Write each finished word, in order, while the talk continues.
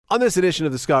On this edition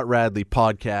of the Scott Radley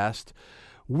podcast,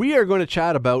 we are going to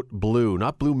chat about blue,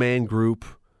 not Blue Man Group,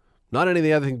 not any of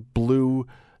the other things blue,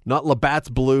 not Labatt's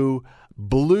blue,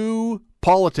 blue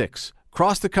politics.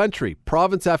 Across the country,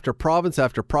 province after province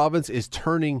after province is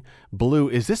turning blue.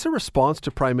 Is this a response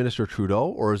to Prime Minister Trudeau,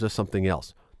 or is this something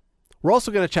else? We're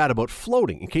also going to chat about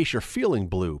floating, in case you're feeling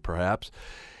blue, perhaps.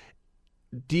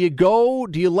 Do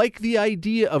you like the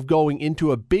idea of going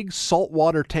into a big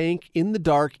saltwater tank in the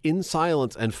dark, in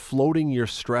silence, and floating your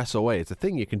stress away? It's a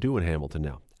thing you can do in Hamilton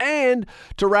now. And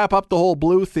to wrap up the whole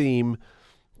blue theme,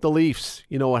 the Leafs,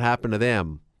 you know what happened to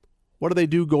them. What do they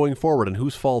do going forward, and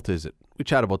whose fault is it? We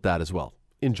chat about that as well.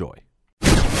 Enjoy.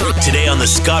 Today on the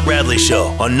Scott Radley Show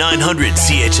on 900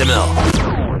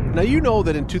 CHML. Now, you know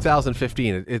that in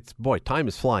 2015, time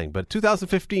is flying, but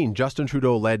 2015, Justin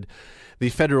Trudeau led the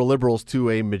federal Liberals to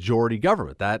a majority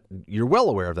government. That you're well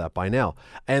aware of that by now.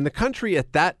 And the country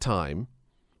at that time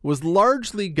was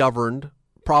largely governed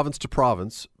province to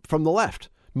province from the left.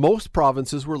 Most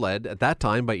provinces were led at that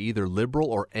time by either Liberal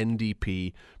or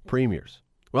NDP premiers.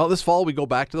 Well, this fall we go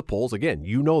back to the polls again.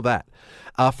 You know that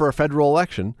for a federal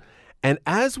election. And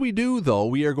as we do, though,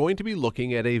 we are going to be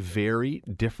looking at a very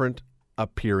different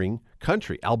appearing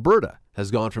country. Alberta has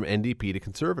gone from NDP to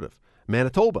Conservative.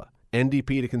 Manitoba,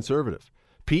 NDP to Conservative.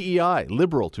 PEI,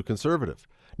 Liberal to Conservative.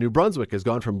 New Brunswick has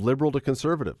gone from Liberal to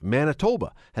Conservative.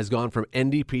 Manitoba has gone from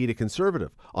NDP to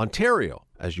Conservative. Ontario,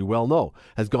 as you well know,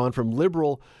 has gone from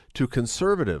Liberal to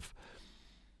Conservative.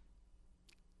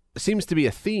 Seems to be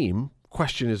a theme.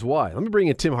 Question is why. Let me bring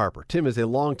in Tim Harper. Tim is a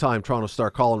longtime Toronto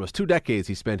Star columnist. 2 decades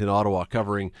he spent in Ottawa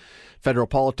covering federal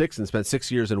politics and spent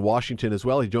 6 years in Washington as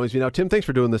well. He joins me now. Tim, thanks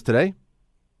for doing this today.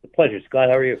 A pleasure, Scott.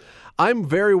 How are you? I'm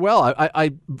very well.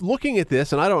 I looking at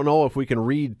this, and I don't know if we can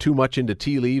read too much into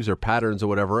tea leaves or patterns or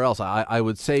whatever else. I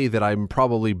would say that I'm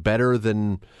probably better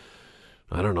than,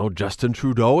 I don't know, Justin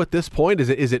Trudeau at this point.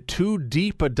 Is it too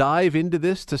deep a dive into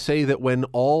this to say that when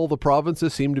all the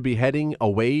provinces seem to be heading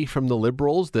away from the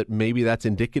Liberals, that maybe that's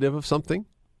indicative of something?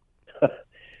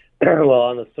 Well,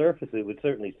 on the surface, it would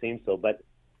certainly seem so, but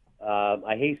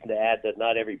I hasten to add that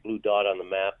not every blue dot on the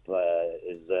map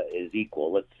is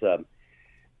equal.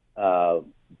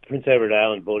 Prince Edward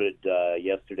Island voted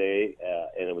yesterday,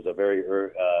 and it was a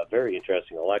very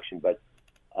interesting election, but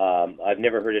I've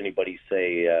never heard anybody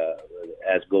say,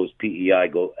 as goes PEI,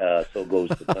 so goes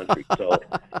the country. So,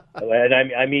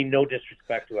 and I mean no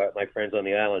disrespect to my friends on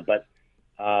the island, but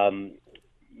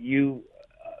you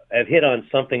have hit on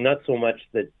something, not so much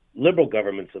that Liberal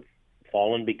governments have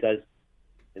fallen, because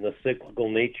in the cyclical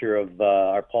nature of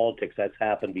our politics, that's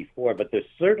happened before, but there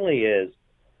certainly is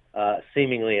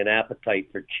seemingly an appetite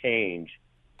for change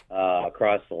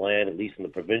across the land, at least in the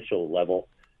provincial level.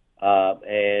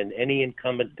 And any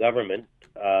incumbent government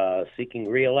seeking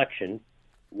re-election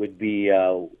would be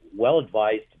well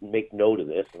advised to make note of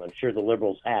this, and I'm sure the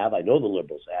Liberals have. I know the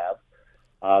Liberals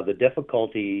have. The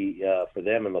difficulty for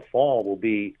them in the fall will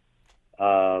be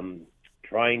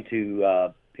trying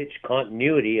to pitch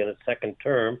continuity in a second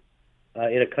term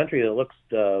in a country that looks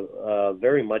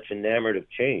very much enamored of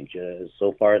change,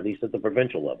 so far, at least at the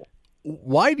provincial level.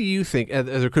 Why do you think, and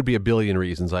there could be a billion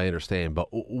reasons, I understand, but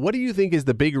what do you think is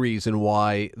the big reason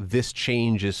why this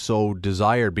change is so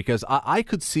desired? Because I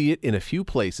could see it in a few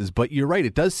places, but you're right,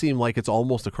 it does seem like it's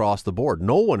almost across the board.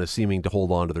 No one is seeming to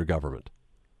hold on to their government.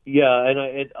 Yeah, and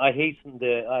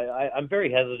I'm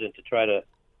very hesitant to try to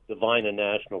divine a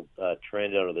national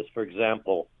trend out of this. For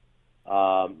example,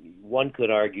 one could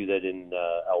argue that in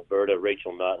Alberta,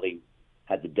 Rachel Notley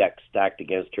had the deck stacked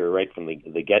against her right from the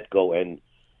get-go, and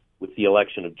with the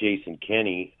election of Jason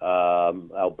Kenney,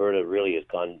 Alberta really has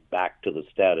gone back to the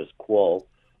status quo.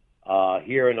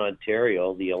 Here in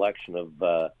Ontario, the election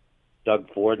of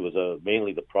Doug Ford was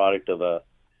mainly the product of a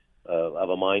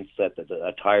mindset that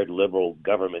a tired Liberal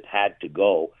government had to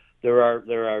go. There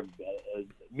are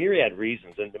myriad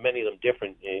reasons, and many of them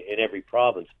different in every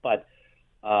province, but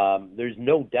there's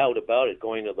no doubt about it.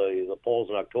 Going to the polls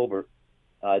in October,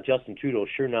 Justin Trudeau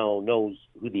sure now knows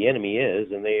who the enemy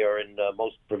is, and they are in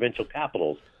most provincial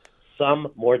capitals,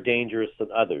 some more dangerous than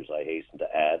others, I hasten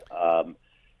to add.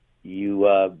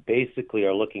 You basically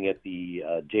are looking at the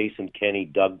Jason Kenney,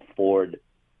 Doug Ford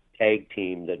tag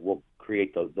team that will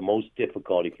create the most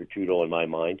difficulty for Trudeau in my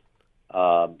mind.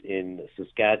 In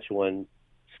Saskatchewan,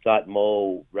 Scott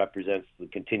Moe represents the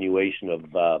continuation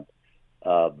of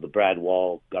the Brad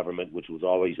Wall government, which was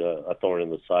always a thorn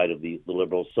in the side of the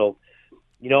Liberals. So,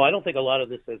 I don't think a lot of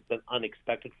this has been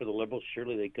unexpected for the Liberals.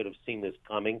 Surely they could have seen this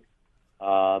coming.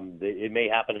 It may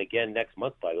happen again next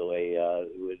month, by the way.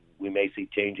 We may see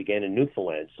change again in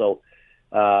Newfoundland. So,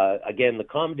 again, the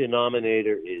common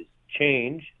denominator is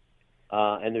change.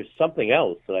 And there's something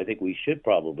else that I think we should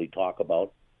probably talk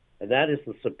about, and that is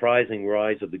the surprising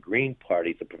rise of the Green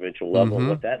Party at the provincial level and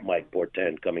what that might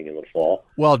portend coming in the fall.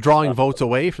 Well, drawing votes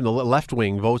away from the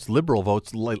left-wing votes, liberal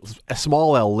votes,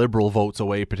 small L liberal votes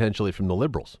away potentially from the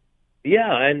Liberals.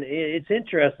 Yeah, and it's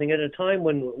interesting at a time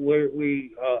when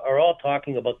we are all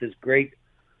talking about this great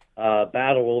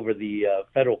battle over the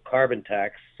federal carbon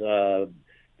tax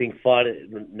being fought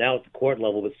now at the court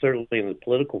level, but certainly in the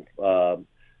political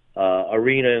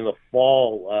arena in the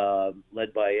fall,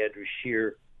 led by Andrew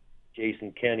Scheer,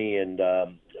 Jason Kenney, and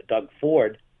Doug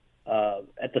Ford.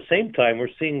 At the same time, we're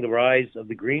seeing the rise of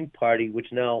the Green Party,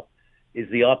 which now is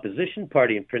the opposition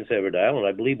party in Prince Edward Island.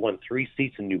 I believe won 3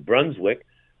 seats in New Brunswick,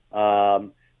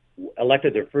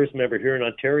 elected their first member here in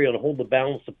Ontario, and hold the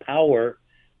balance of power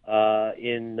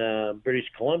in British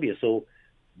Columbia. So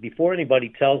before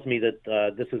anybody tells me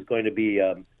that this is going to be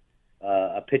a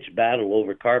pitched battle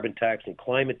over carbon tax and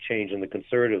climate change and the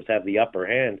Conservatives have the upper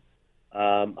hand,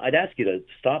 I'd ask you to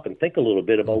stop and think a little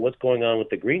bit about what's going on with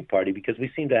the Green Party, because we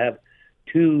seem to have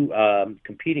two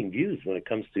competing views when it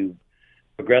comes to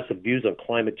progressive views on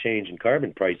climate change and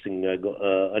carbon pricing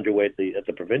underway at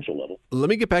the provincial level. Let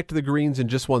me get back to the Greens in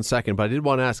just 1 second, but I did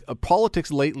want to ask,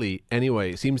 politics lately,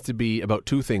 anyway, seems to be about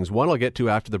 2 things. One I'll get to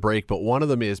after the break, but one of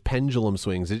them is pendulum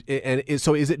swings.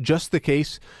 So is it just the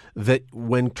case that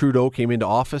when Trudeau came into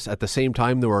office, at the same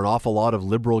time there were an awful lot of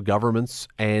Liberal governments,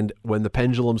 and when the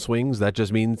pendulum swings, that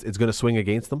just means it's going to swing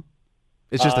against them?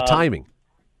 It's just the timing.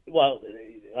 Well,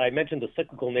 I mentioned the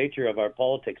cyclical nature of our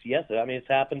politics. Yes, I mean, it's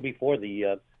happened before.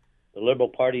 The Liberal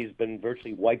Party has been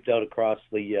virtually wiped out across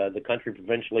the country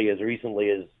provincially as recently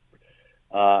as,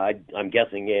 I'm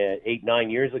guessing, 8-9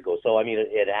 years ago. So, I mean,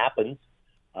 it happens.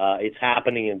 It's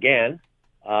happening again.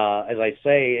 As I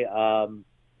say,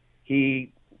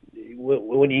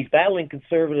 when he's battling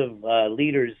Conservative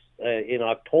leaders in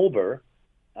October,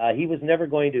 he was never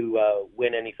going to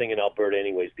win anything in Alberta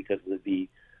anyways, because of the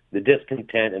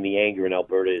discontent and the anger in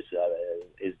Alberta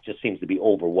is just seems to be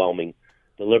overwhelming.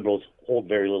 The Liberals hold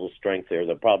very little strength there.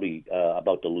 They're probably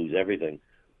about to lose everything.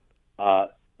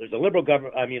 There's a Liberal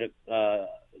government. I mean, the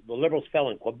Liberals fell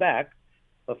in Quebec,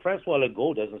 but François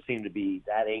Legault doesn't seem to be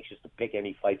that anxious to pick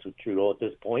any fights with Trudeau at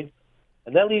this point.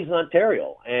 And that leaves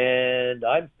Ontario. And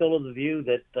I'm still of the view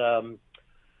that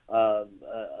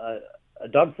a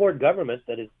Doug Ford government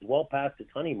that is well past its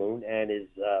honeymoon and is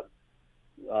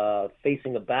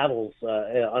facing battles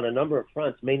on a number of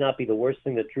fronts may not be the worst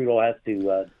thing that Trudeau has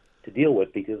to deal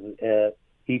with, because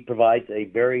he provides a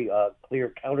very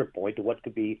clear counterpoint to what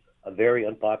could be a very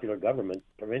unpopular government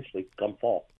provincially come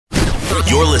fall.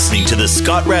 You're listening to the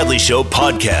Scott Radley Show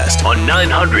podcast on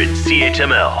 900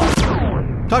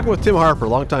 CHML. Talking with Tim Harper,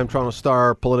 longtime Toronto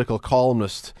Star political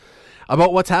columnist,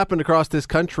 about what's happened across this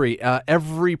country.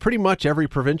 Pretty much every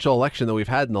provincial election that we've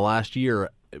had in the last year,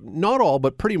 not all,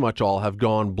 but pretty much all, have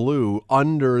gone blue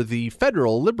under the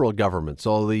federal Liberal government.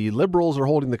 So the Liberals are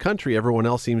holding the country. Everyone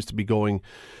else seems to be going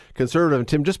Conservative. And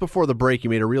Tim, just before the break, you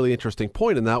made a really interesting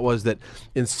point, and that was that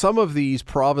in some of these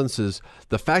provinces,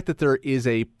 the fact that there is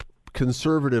a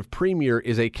Conservative premier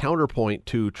is a counterpoint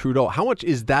to Trudeau. How much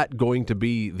is that going to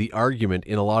be the argument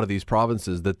in a lot of these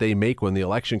provinces that they make when the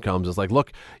election comes? It's like,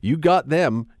 look, you got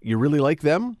them. You really like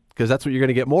them? Because that's what you're going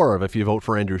to get more of if you vote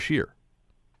for Andrew Scheer.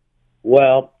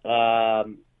 Well,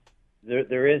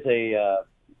 there is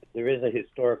a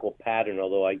historical pattern,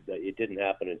 although it didn't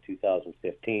happen in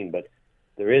 2015, but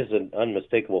there is an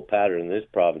unmistakable pattern in this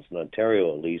province, in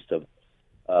Ontario at least, of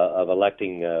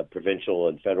electing provincial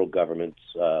and federal governments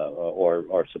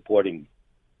or supporting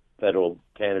federal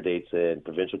candidates and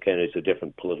provincial candidates of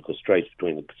different political stripes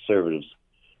between the Conservatives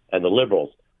and the Liberals.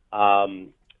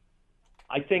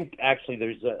 I think actually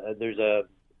this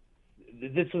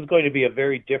is going to be a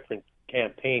very different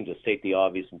campaign, to state the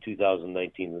obvious, in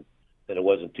 2019 than it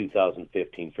was in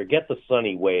 2015. Forget the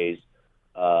sunny ways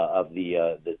of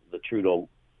the Trudeau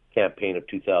campaign of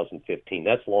 2015.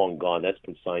 That's long gone. That's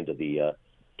consigned to the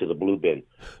blue bin.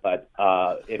 But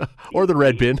or the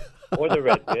red bin. Or the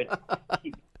red bin.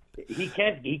 He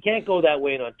can't go that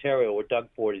way in Ontario, where Doug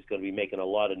Ford is going to be making a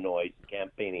lot of noise and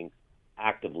campaigning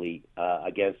actively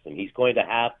against him. He's going to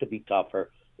have to be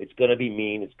tougher. It's going to be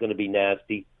mean. It's going to be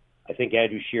nasty. I think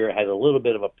Andrew Scheer has a little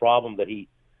bit of a problem that he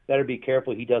better be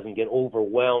careful he doesn't get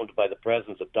overwhelmed by the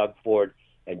presence of Doug Ford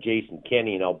and Jason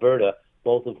Kenney in Alberta,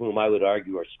 both of whom I would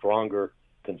argue are stronger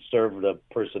Conservative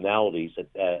personalities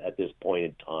at this point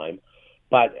in time.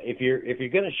 But if you're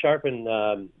going to sharpen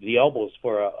the elbows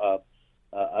for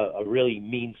a really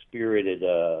mean-spirited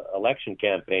election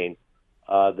campaign,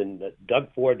 then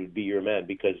Doug Ford would be your man,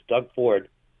 because Doug Ford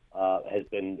has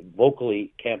been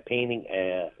vocally campaigning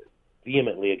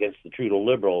vehemently against the Trudeau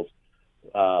Liberals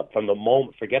from the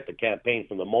moment, forget the campaign,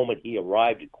 from the moment he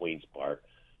arrived at Queen's Park.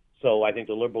 So I think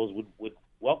the Liberals would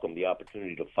welcome the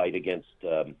opportunity to fight against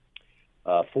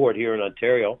Ford here in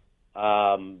Ontario.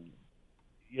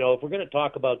 If we're going to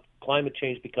talk about climate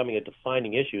change becoming a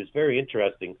defining issue, it's very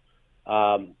interesting.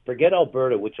 Forget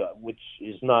Alberta, which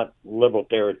is not Liberal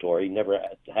territory, never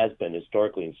has been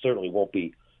historically, and certainly won't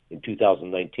be in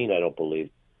 2019, I don't believe.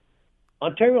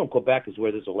 Ontario and Quebec is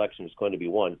where this election is going to be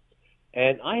won.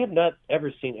 And I have not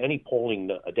ever seen any polling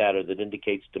data that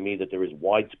indicates to me that there is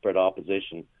widespread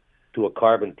opposition to a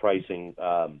carbon pricing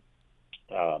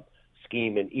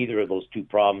scheme in either of those two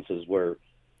provinces, where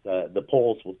the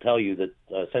polls will tell you that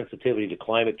sensitivity to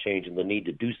climate change and the need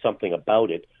to do something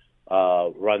about it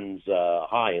runs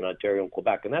high in Ontario and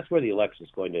Quebec. And that's where the election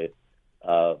is going to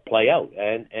play out.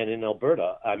 And in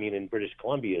Alberta, in British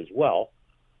Columbia as well,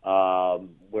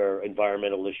 where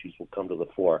environmental issues will come to the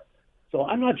fore. So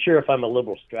I'm not sure if I'm a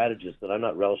Liberal strategist that I'm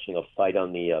not relishing a fight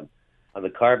on the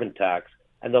carbon tax.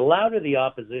 And the louder the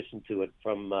opposition to it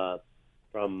from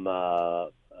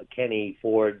Kenny,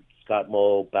 Ford, Scott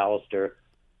Moe, Ballister,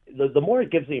 the more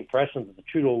it gives the impression that the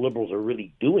Trudeau Liberals are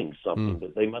really doing something,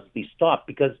 that they must be stopped,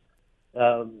 because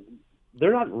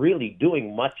they're not really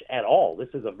doing much at all. This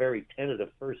is a very tentative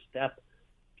first step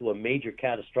to a major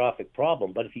catastrophic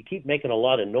problem. But if you keep making a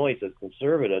lot of noise as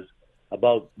Conservatives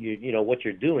about what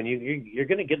you're doing, you're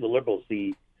going to give the Liberals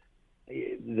the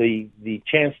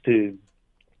chance to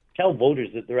tell voters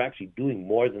that they're actually doing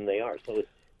more than they are. So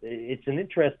it's an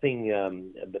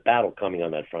interesting battle coming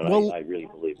on that front. Well, I really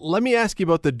believe. Let me ask you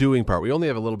about the doing part. We only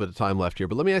have a little bit of time left here,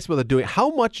 but let me ask you about the doing. How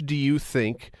much do you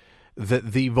think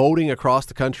that the voting across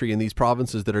the country in these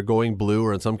provinces that are going blue,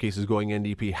 or in some cases going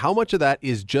NDP, how much of that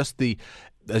is just the,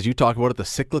 as you talk about it, the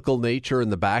cyclical nature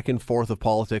and the back and forth of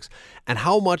politics, and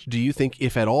how much do you think,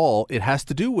 if at all, it has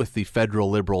to do with the federal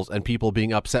Liberals and people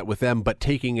being upset with them but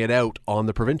taking it out on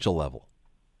the provincial level?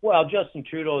 Well, Justin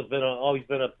Trudeau has always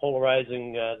been a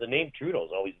polarizing. The name Trudeau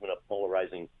has always been a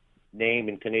polarizing name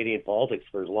in Canadian politics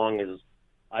for as long as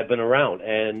I've been around,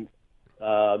 and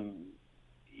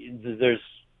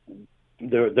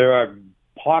there are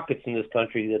pockets in this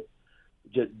country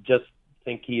that just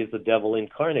think he is the devil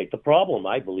incarnate. The problem,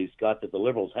 I believe, Scott, that the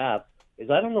Liberals have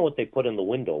is I don't know what they put in the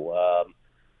window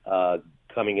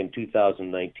coming in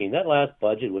 2019. That last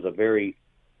budget was a very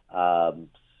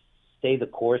stay the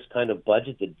course kind of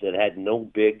budget that had no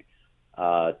big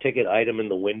ticket item in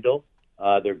the window.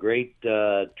 Their great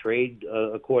trade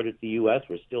accord with the U.S.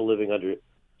 We're still living under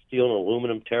steel and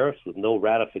aluminum tariffs with no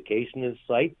ratification in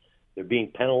sight. They're being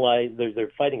penalized.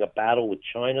 They're fighting a battle with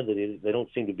China that they don't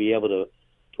seem to be able to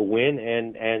win,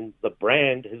 and the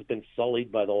brand has been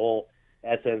sullied by the whole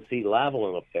SNC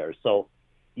Lavalin affair. So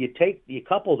you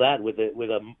couple that with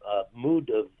a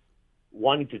mood of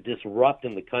wanting to disrupt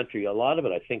in the country. A lot of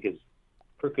it, I think, is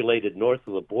percolated north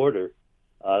of the border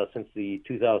since the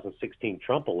 2016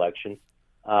 Trump election.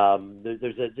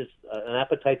 There's just an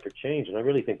appetite for change, and I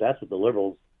really think that's what the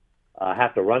Liberals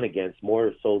have to run against,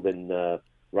 more so than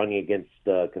running against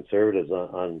Conservatives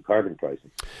on carbon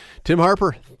pricing. Tim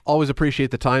Harper, always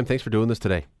appreciate the time. Thanks for doing this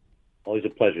today. Always a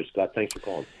pleasure, Scott. Thanks for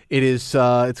calling. It is. It's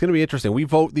going to be interesting. We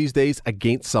vote these days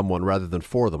against someone rather than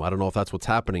for them. I don't know if that's what's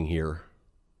happening here,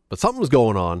 but something's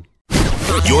going on.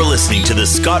 You're listening to the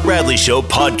Scott Radley Show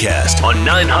podcast on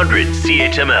 900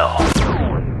 CHML.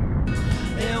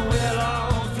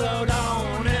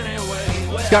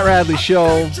 Scott Radley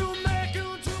Show.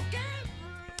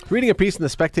 Reading a piece in The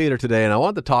Spectator today, and I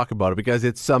wanted to talk about it because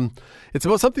it's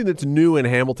about something that's new in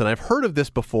Hamilton. I've heard of this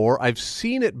before. I've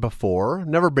seen it before.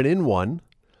 Never been in one.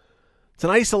 It's an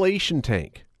isolation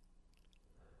tank.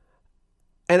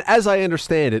 And as I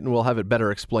understand it, and we'll have it better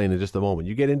explained in just a moment,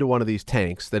 you get into one of these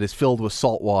tanks that is filled with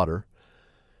salt water,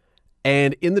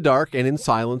 and in the dark and in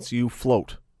silence, you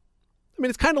float. I mean,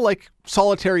 it's kind of like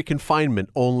solitary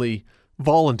confinement, only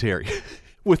voluntary,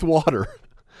 with water,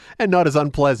 and not as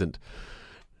unpleasant.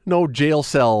 No jail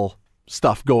cell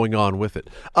stuff going on with it.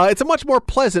 It's a much more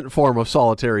pleasant form of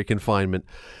solitary confinement.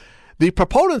 The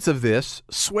proponents of this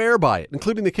swear by it,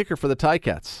 including the kicker for the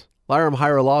Ticats, Lyram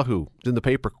Hiralahu, is in the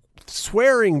paper,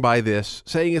 swearing by this,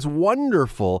 saying it's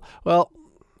wonderful. Well,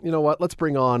 you know what? Let's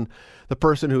bring on the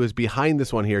person who is behind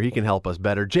this one here. He can help us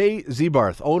better. Jay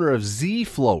Ziebarth, owner of Zee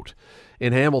Float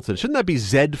in Hamilton. Shouldn't that be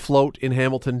Zed Float in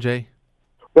Hamilton, Jay?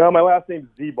 Well, my last name's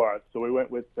Ziebarth, so we went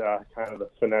with kind of the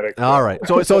phonetic. All right,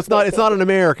 so it's not an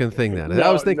American thing then. No, I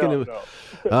was thinking. No.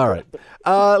 All right,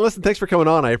 listen. Thanks for coming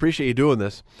on. I appreciate you doing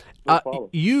this. No problem.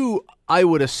 You, I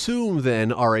would assume,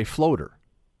 then are a floater.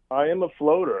 I am a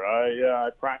floater.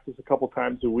 I practice a couple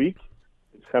times a week.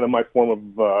 It's kind of my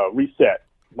form of reset.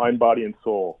 mind, body, and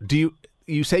soul. Do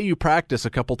you say you practice a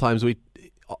couple times a week?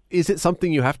 Is it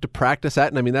something you have to practice at?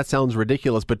 And I mean, that sounds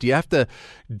ridiculous, but do you have to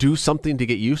do something to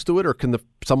get used to it, or can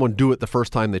someone do it the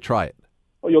first time they try it?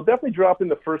 Well, you'll definitely drop in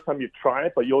the first time you try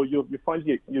it, but you'll find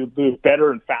you'll do it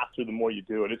better and faster the more you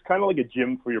do it. It's kind of like a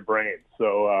gym for your brain.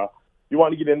 So you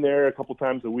want to get in there a couple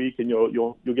times a week, and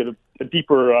you'll get a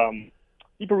deeper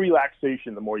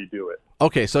relaxation the more you do it.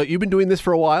 Okay, so you've been doing this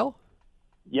for a while?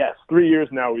 Yes, 3 years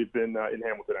now we've been in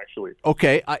Hamilton, actually.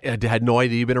 Okay, I had no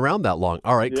idea you've been around that long.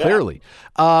 All right, Yeah. clearly.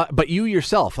 But you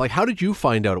yourself, like, how did you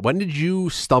find out? When did you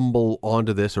stumble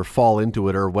onto this or fall into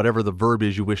it, or whatever the verb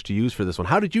is you wish to use for this one?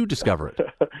 How did you discover it?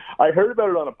 I heard about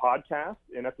it on a podcast,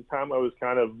 and at the time I was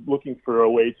kind of looking for a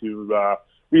way to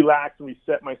relax and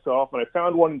reset myself, and I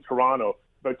found one in Toronto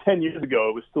about 10 years ago.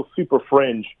 It was still super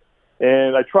fringe,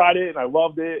 and I tried it, and I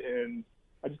loved it, and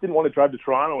I just didn't want to drive to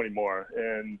Toronto anymore,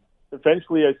 and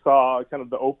eventually I saw kind of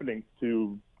the opening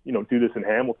to, do this in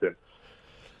Hamilton.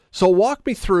 So walk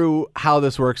me through how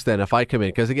this works then if I come in.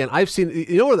 Because again, I've seen,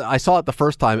 I saw it the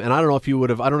first time, and I don't know if you would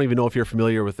have, I don't even know if you're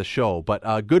familiar with the show,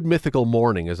 but Good Mythical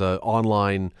Morning is an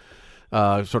online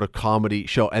sort of comedy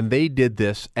show. And they did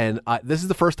this, and this is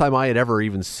the first time I had ever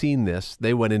even seen this.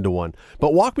 They went into one.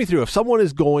 But walk me through, if someone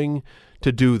is going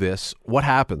to do this, what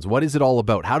happens? What is it all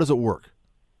about? How does it work?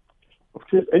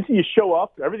 Until you show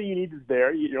up, everything you need is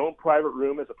there. Your own private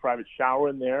room has a private shower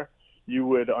in there. You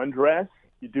would undress.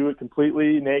 You do it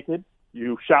completely naked.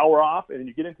 You shower off, and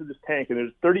you get into this tank, and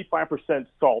there's 35%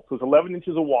 salt. So it's 11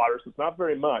 inches of water, so it's not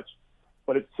very much.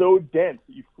 But it's so dense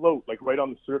that you float like right on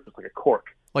the surface like a cork.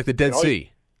 Like the Dead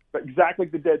Sea. Exactly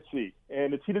like the Dead Sea.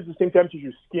 And it's heated at the same temperature as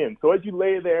your skin. So as you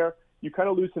lay there, you kind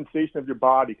of lose sensation of your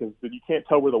body because you can't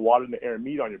tell where the water and the air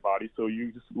meet on your body, so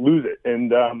you just lose it.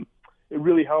 And it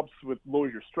really helps with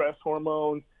lower your stress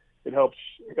hormones. It helps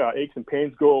aches and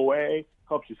pains go away,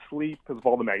 helps you sleep because of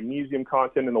all the magnesium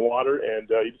content in the water, and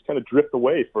you just kind of drift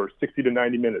away for 60 to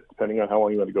 90 minutes, depending on how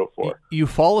long you want to go for. You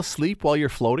fall asleep while you're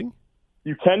floating?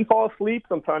 You can fall asleep.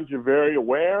 Sometimes you're very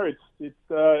aware. It's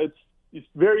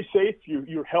very safe.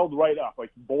 You're held right up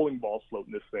like bowling balls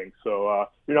floating this thing, so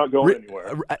you're not going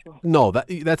anywhere. No,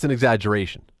 that's an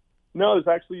exaggeration. No, there's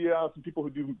actually some people who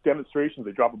do demonstrations.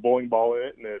 They drop a bowling ball in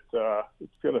it, and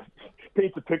it's going to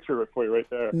paint the picture for you right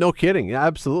there. No kidding. Yeah,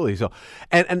 absolutely. So,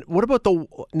 and what about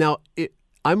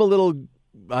I'm a little,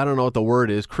 I don't know what the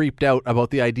word is, creeped out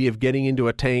about the idea of getting into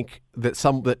a tank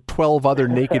that 12 other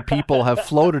naked people have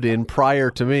floated in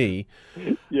prior to me.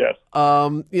 Yes.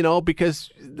 Because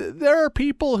there are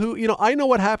people who, I know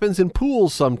what happens in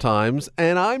pools sometimes,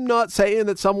 and I'm not saying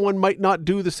that someone might not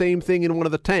do the same thing in one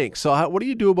of the tanks. So what do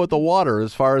you do about the water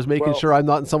as far as making sure I'm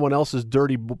not in someone else's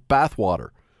dirty bath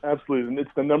water? Absolutely, and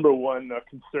it's the number one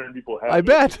concern people have. I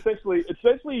bet. Essentially,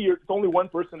 it's only one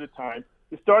person at a time.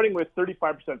 You're starting with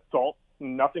 35% salt,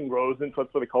 nothing grows in, so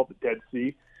that's what they call it the Dead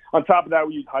Sea. On top of that,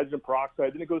 we use hydrogen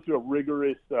peroxide. Then it goes through a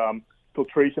rigorous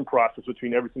filtration process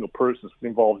between every single person. It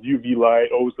involves UV light,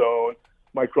 ozone,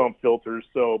 micron filters.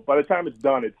 So by the time it's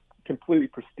done, it's completely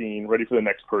pristine, ready for the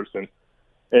next person.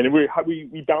 And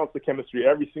we balance the chemistry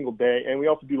every single day, and we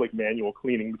also do like manual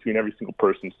cleaning between every single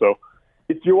person. So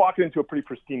you're walking into a pretty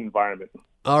pristine environment.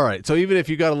 All right. So even if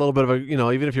you got a little bit of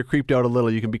even if you're creeped out a little,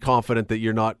 you can be confident that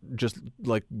you're not just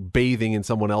like bathing in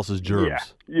someone else's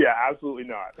germs. Yeah, absolutely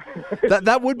not.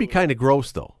 That would be kind of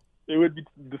gross, though. It would be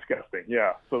disgusting,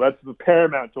 yeah. So that's the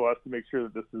paramount to us to make sure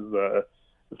that this is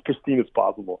as pristine as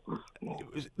possible.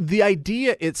 The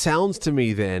idea, it sounds to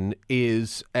me then,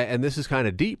 is, and this is kind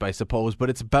of deep, I suppose, but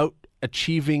it's about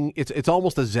achieving, it's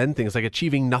almost a Zen thing. It's like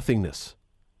achieving nothingness.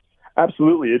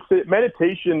 Absolutely. It's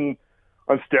meditation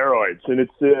on steroids, and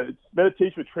it's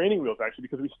meditation with training wheels, actually,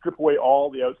 because we strip away all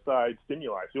the outside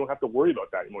stimuli, so you don't have to worry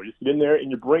about that anymore. You just get in there, and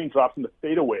your brain drops into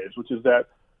theta waves, which is that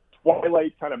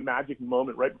twilight kind of magic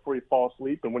moment right before you fall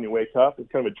asleep, and when you wake up, it's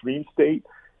kind of a dream state.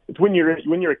 It's when you're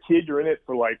a kid, you're in it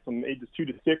for like from ages 2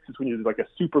 to 6. It's when you're like a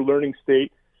super learning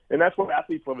state, and that's why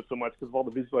athletes love it so much because of all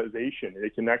the visualization. They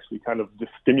can actually kind of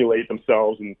just stimulate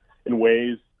themselves in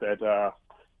ways that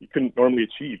you couldn't normally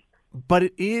achieve.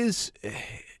 But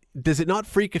does it not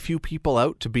freak a few people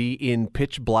out to be in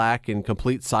pitch black and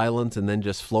complete silence and then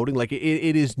just floating? Like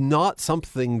it is not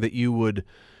something that you would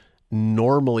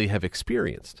normally have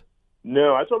experienced.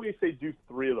 No, that's why we say do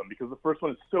 3 of them, because the first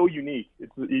one is so unique. It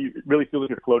really feels like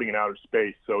you're floating in outer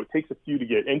space. So it takes a few to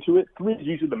get into it. 3 is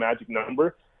usually the magic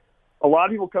number. A lot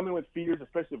of people come in with fears,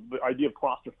 especially the idea of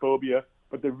claustrophobia,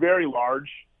 but they're very large,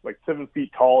 like 7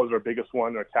 feet tall is our biggest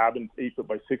one. Our cabin's 8 foot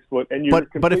by 6 foot. And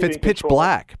but if it's pitch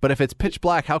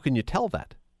black, how can you tell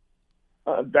that?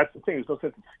 That's the thing. There's no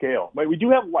sense of scale. Like, we do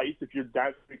have lights. If you're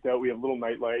that freaked out, we have little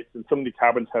night lights, and some of the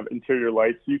cabins have interior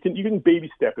lights. So you can baby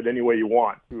step it any way you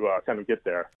want to kind of get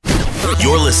there.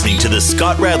 You're listening to the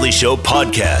Scott Radley Show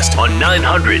podcast on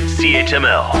 900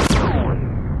 CHML.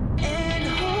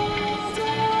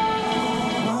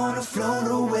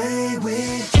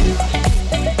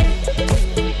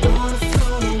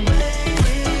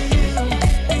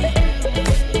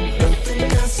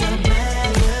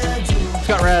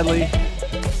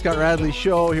 Scott Radley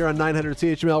Show here on 900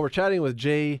 CHML. We're chatting with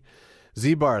Jay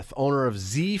Ziebarth, owner of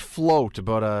Zee Float,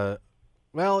 about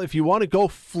if you want to go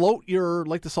float your,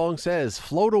 like the song says,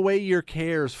 float away your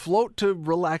cares, float to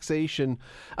relaxation.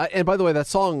 And by the way, that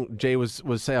song, Jay, was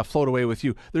say, I'll float away with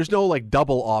you. There's no like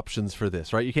double options for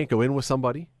this, right? You can't go in with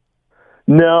somebody.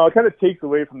 No, it kind of takes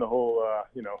away from the whole,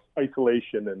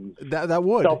 isolation and that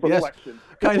would self-reflection.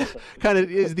 Yes. kind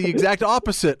of is the exact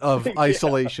opposite of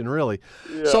isolation, really.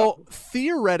 Yeah. So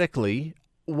theoretically,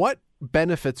 what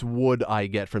benefits would I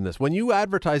get from this? When you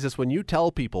advertise this, when you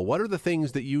tell people, what are the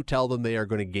things that you tell them they are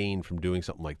going to gain from doing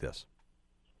something like this?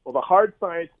 Well, the hard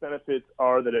science benefits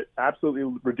are that it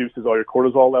absolutely reduces all your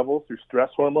cortisol levels, your stress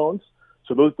hormones.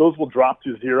 So those will drop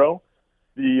to zero.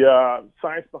 The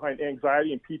science behind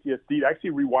anxiety and PTSD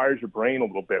actually rewires your brain a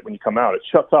little bit when you come out. It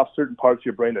shuts off certain parts of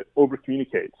your brain that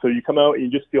over-communicate. So you come out and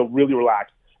you just feel really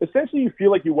relaxed. Essentially, you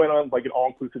feel like you went on like an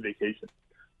all-inclusive vacation.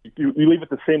 You leave at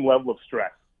the same level of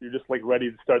stress. You're just like ready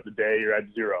to start the day. You're at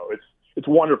zero. It's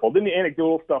wonderful. Then the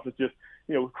anecdotal stuff is just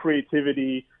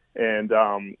creativity, and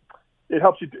it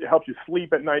helps you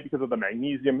sleep at night because of the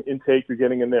magnesium intake you're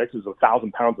getting in there. Because there's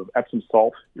 1,000 pounds of Epsom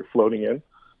salt you're floating in.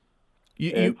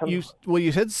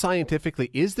 You said scientifically.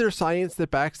 Is there science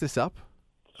that backs this up?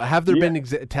 Have there been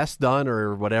tests done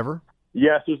or whatever?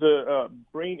 Yes, there's a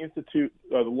Brain Institute,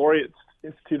 the Laureate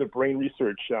Institute of Brain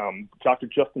Research. Dr.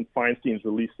 Justin Feinstein is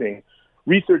releasing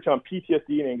research on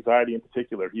PTSD and anxiety in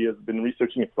particular. He has been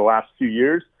researching it for the last few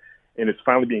years, and it's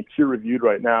finally being peer-reviewed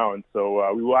right now. And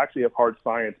so we will actually have hard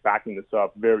science backing this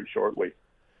up very shortly.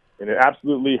 And it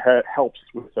absolutely helps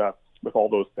with all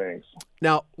those things.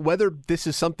 Now, whether this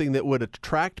is something that would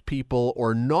attract people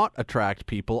or not attract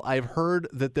people, I've heard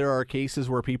that there are cases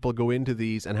where people go into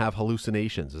these and have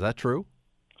hallucinations. Is that true?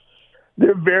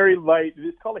 They're very light.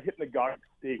 It's called a hypnagogic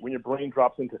state when your brain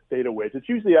drops into theta waves. It's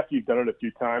usually after you've done it a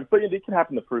few times, but it can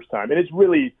happen the first time. And it's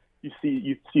really, you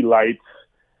see lights,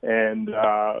 and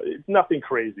it's nothing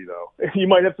crazy though. You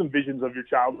might have some visions of your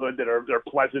childhood that are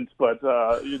pleasant, but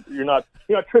you're not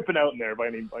tripping out in there by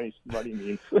any means. I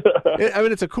mean,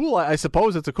 I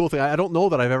suppose it's a cool thing. I don't know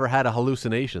that I've ever had a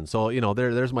hallucination, so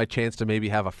there's my chance to maybe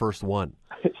have a first one.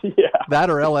 Yeah. That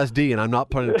or LSD, and I'm not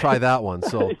planning to try that one.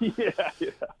 So yeah.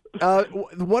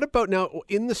 What about now,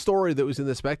 in the story that was in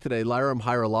the spec today, Lyram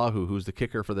Hiralahu, who's the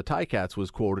kicker for the Ticats,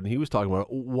 was quoted, and he was talking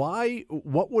about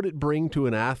what would it bring to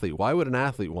an athlete? Why would an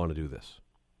athlete want to do this?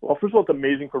 Well, first of all, it's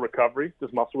amazing for recovery,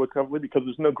 just muscle recovery, because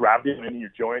there's no gravity in any of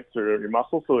your joints or your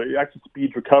muscles, so it actually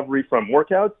speeds recovery from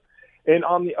workouts. And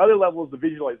on the other level is the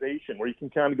visualization, where you can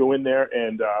kind of go in there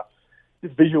and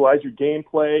just visualize your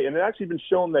gameplay. And it's actually been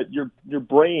shown that your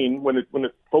brain, when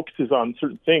it focuses on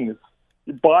certain things,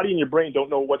 your body and your brain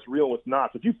don't know what's real and what's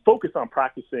not. So if you focus on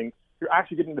practicing, you're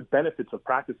actually getting the benefits of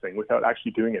practicing without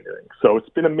actually doing anything. So it's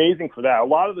been amazing for that. A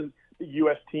lot of the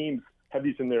U.S. teams have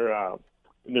these in their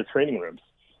training rooms.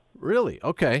 Really?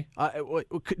 Okay.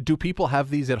 Do people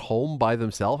have these at home by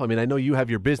themselves? I mean, I know you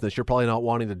have your business. You're probably not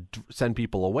wanting to send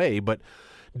people away, but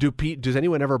does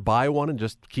anyone ever buy one and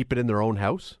just keep it in their own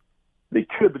house? They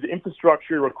could, but the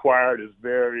infrastructure required is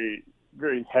very,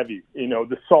 very heavy.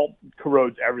 The salt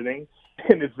corrodes everything,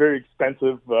 and it's very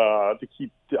expensive to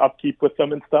upkeep with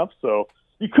them and stuff. So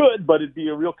you could, but it'd be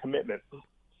a real commitment.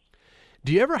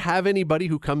 Do you ever have anybody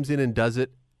who comes in and does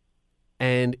it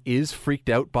and is freaked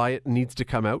out by it and needs to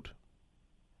come out?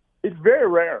 It's very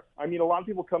rare. I mean, a lot of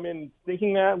people come in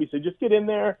thinking that. We say, just get in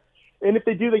there. And if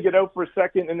they do, they get out for a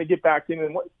second and they get back in.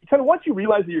 And kind of once you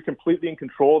realize that you're completely in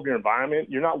control of your environment,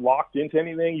 you're not locked into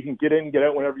anything. You can get in and get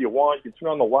out whenever you want. You can turn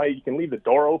on the light. You can leave the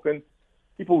door open.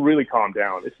 People really calm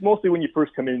down. It's mostly when you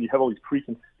first come in and you have all these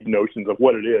preconceived notions of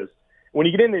what it is. When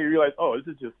you get in there, you realize, oh,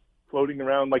 this is just floating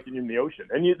around like you're in the ocean.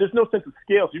 And there's no sense of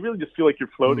scale, so you really just feel like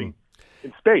you're floating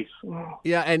in space.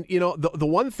 Yeah, and the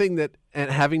one thing that,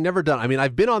 and having never done, I mean,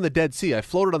 I've been on the Dead Sea. I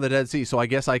floated on the Dead Sea, so I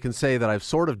guess I can say that I've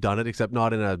sort of done it, except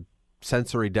not in a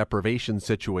sensory deprivation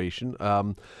situation.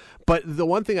 But the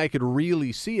one thing I could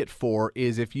really see it for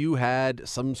is if you had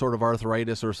some sort of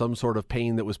arthritis or some sort of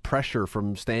pain that was pressure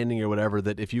from standing or whatever,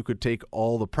 that if you could take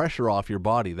all the pressure off your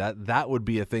body, that would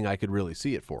be a thing I could really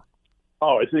see it for.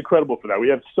 Oh, it's incredible for that. We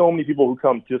have so many people who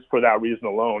come just for that reason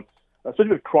alone.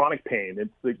 especially with chronic pain.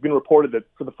 It's been reported that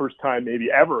for the first time maybe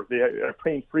ever, they are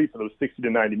pain-free for those 60 to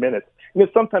 90 minutes. And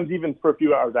it's sometimes even for a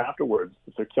few hours afterwards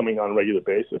if they're coming on a regular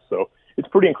basis. So it's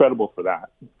pretty incredible for that.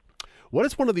 What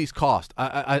does one of these cost?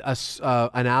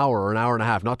 An hour or an hour and a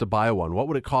half, not to buy one. What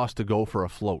would it cost to go for a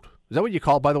float? Is that what you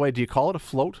call it, by the way? Do you call it a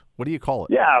float? What do you call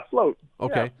it? Yeah, a float.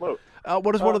 Okay. Yeah, float.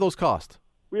 What does one of those cost?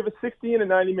 We have a 60 and a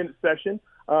 90-minute session.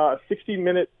 A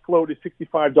 60-minute float is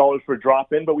 $65 for a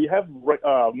drop-in, but we have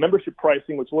membership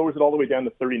pricing, which lowers it all the way down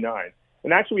to $39.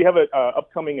 And actually, we have an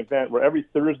upcoming event where every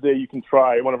Thursday you can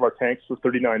try one of our tanks for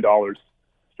 $39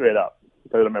 straight up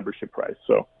without a membership price.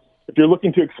 So if you're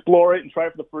looking to explore it and try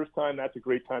it for the first time, that's a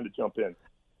great time to jump in.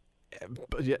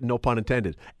 Yeah, no pun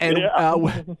intended. And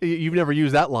you've never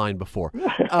used that line before.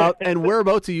 And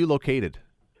whereabouts are you located?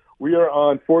 We are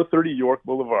on 430 York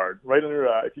Boulevard, right under,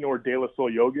 if you know where De La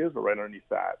Soul Yoga is, we're right underneath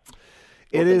that.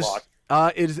 It is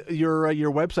your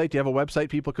website. Do you have a website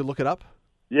people could look it up?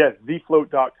 Yes,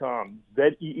 zeefloat.com,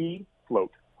 ZEE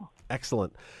Float.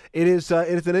 Excellent. It is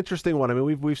an interesting one. I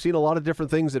mean, we've seen a lot of different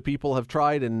things that people have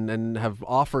tried and have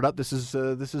offered up. This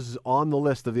is on the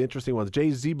list of the interesting ones. Jay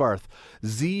Ziebarth,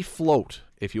 Zee Float,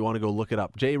 if you want to go look it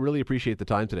up. Jay, really appreciate the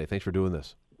time today. Thanks for doing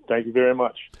this. Thank you very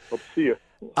much. Hope to see you.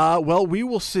 Well, we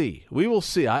will see. We will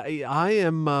see. I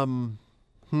am.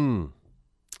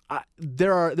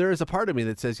 There is a part of me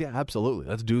that says, yeah, absolutely.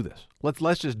 Let's do this.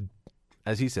 Let's just,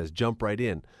 as he says, jump right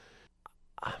in.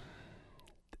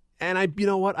 And you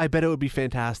know what? I bet it would be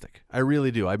fantastic. I really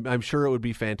do. I'm sure it would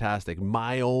be fantastic.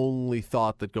 My only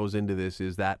thought that goes into this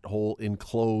is that whole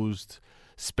enclosed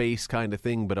space kind of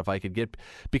thing. But if I could get,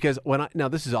 because now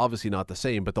this is obviously not the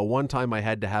same, but the one time I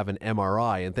had to have an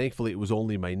MRI, and thankfully it was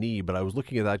only my knee, but I was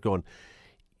looking at that going,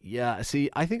 yeah, see,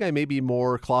 I think I may be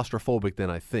more claustrophobic than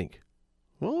I think.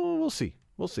 Well, we'll see.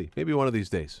 We'll see. Maybe one of these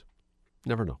days.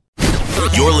 Never know.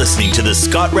 You're listening to the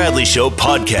Scott Radley Show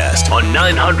podcast on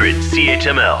 900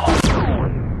 CHML.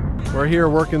 We're here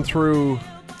working through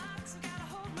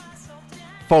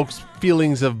folks'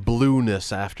 feelings of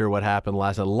blueness after what happened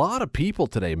last night. A lot of people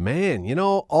today, man,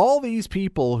 all these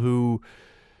people who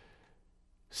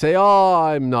say, oh,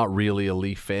 I'm not really a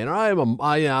Leaf fan, or I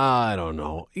don't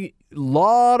know. A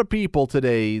lot of people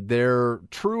today, their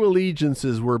true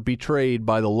allegiances were betrayed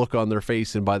by the look on their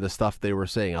face and by the stuff they were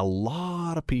saying. A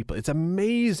lot of people. It's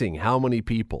amazing how many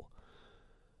people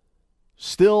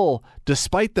still,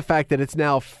 despite the fact that it's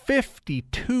now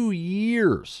 52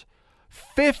 years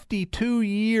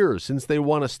since they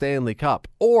won a Stanley Cup.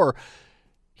 Or,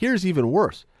 here's even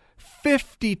worse,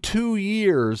 52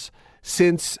 years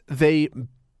since they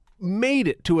made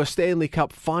it to a Stanley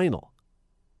Cup final.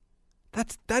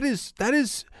 That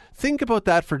is. Think about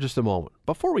that for just a moment.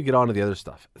 Before we get on to the other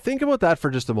stuff, think about that for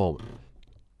just a moment.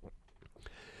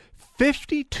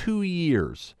 52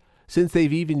 years since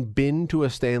they've even been to a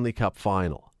Stanley Cup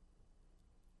final.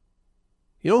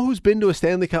 You know who's been to a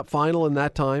Stanley Cup final in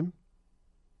that time?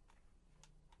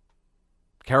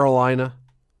 Carolina,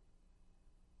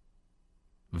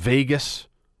 Vegas,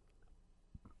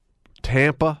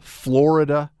 Tampa,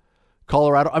 Florida,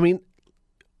 Colorado. I mean,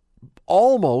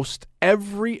 almost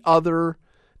every other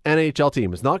NHL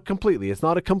team. It's not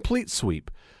a complete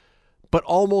sweep, but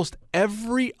almost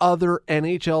every other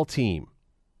NHL team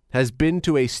has been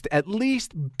to at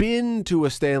least been to a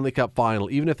Stanley Cup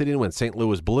final, even if they didn't win. St.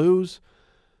 Louis Blues,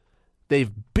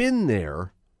 they've been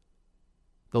there.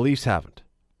 The Leafs haven't.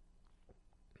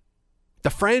 The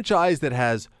franchise that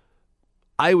has,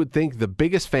 I would think, the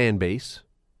biggest fan base,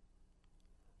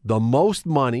 the most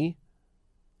money,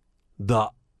 the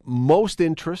most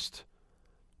interest,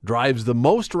 drives the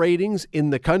most ratings in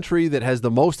the country that has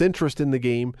the most interest in the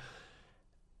game.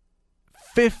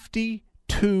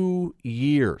 52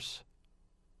 years.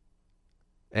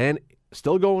 And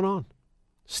still going on.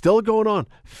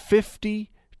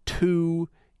 52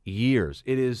 years.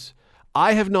 It is.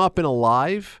 I have not been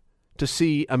alive to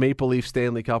see a Maple Leaf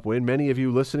Stanley Cup win. Many of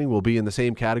you listening will be in the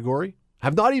same category.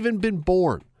 Have not even been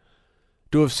born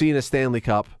to have seen a Stanley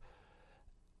Cup.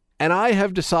 And I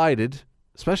have decided,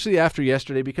 especially after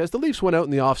yesterday, because the Leafs went out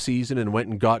in the offseason and went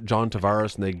and got John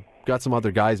Tavares and they got some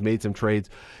other guys, made some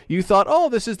trades. You thought, oh,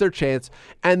 this is their chance,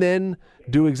 and then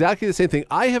do exactly the same thing.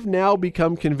 I have now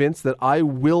become convinced that I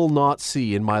will not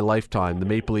see in my lifetime the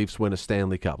Maple Leafs win a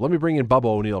Stanley Cup. Let me bring in Bubba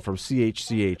O'Neil from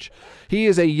CHCH. He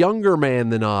is a younger man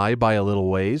than I by a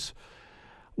little ways.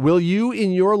 Will you,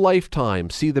 in your lifetime,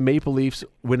 see the Maple Leafs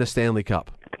win a Stanley Cup?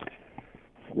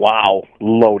 Wow,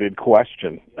 loaded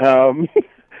question.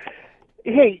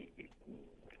 Hey,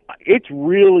 it's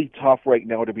really tough right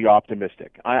now to be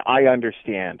optimistic. I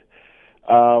understand.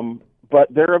 But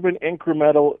there have been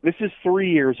this is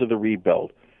 3 years of the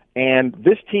rebuild, And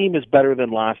this team is better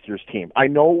than last year's team. I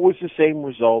know it was the same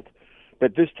result,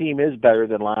 but this team is better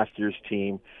than last year's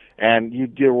team.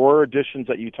 And there were additions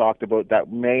that you talked about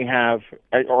that may have,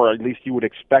 or at least you would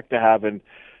expect to have an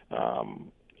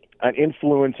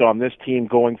influence on this team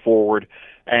going forward.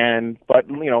 But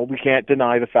we can't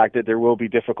deny the fact that there will be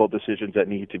difficult decisions that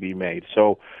need to be made.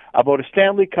 So about a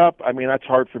Stanley Cup, I mean, that's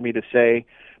hard for me to say,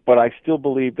 but I still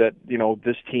believe that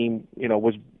this team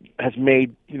has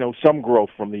made some growth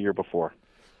from the year before.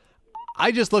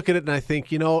 I just look at it and I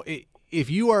think if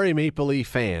you are a Maple Leaf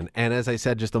fan, and as I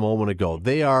said just a moment ago,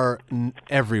 they are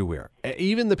everywhere.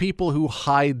 Even the people who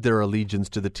hide their allegiance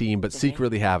to the team but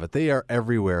secretly have it, they are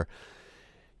everywhere.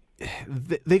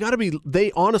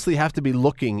 They honestly have to be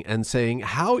looking and saying,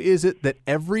 how is it that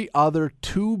every other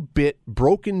 2-bit,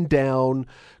 broken down,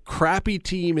 crappy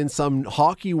team in some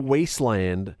hockey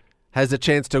wasteland has a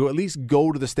chance to at least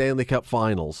go to the Stanley Cup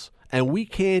Finals, and we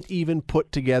can't even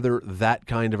put together that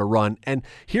kind of a run? And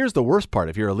here's the worst part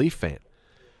if you're a Leaf fan.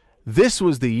 This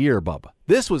was the year, Bubba.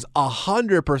 This was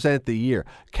 100% the year.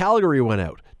 Calgary went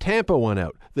out. Tampa went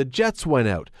out. The Jets went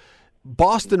out.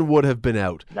 Boston would have been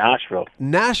out.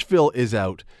 Nashville is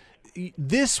out.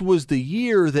 This was the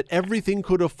year that everything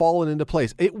could have fallen into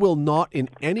place. It will not in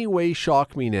any way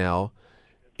shock me now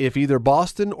if either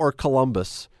Boston or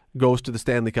Columbus goes to the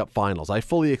Stanley Cup Finals. I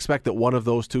fully expect that one of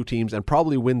those two teams and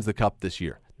probably wins the Cup this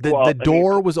year. The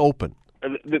door was open.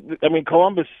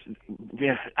 Columbus,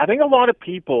 I think a lot of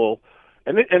people,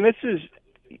 and this is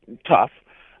tough,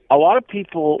 a lot of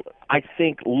people, I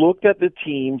think, looked at the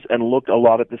teams and looked a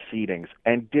lot at the seedings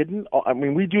and didn't.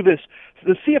 We do this.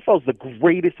 The CFL is the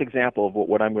greatest example of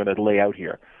what I'm going to lay out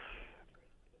here.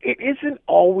 It isn't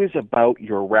always about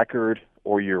your record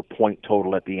or your point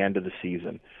total at the end of the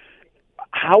season.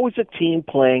 How is a team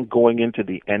playing going into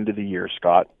the end of the year,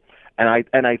 Scott? And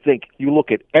I think you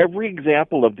look at every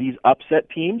example of these upset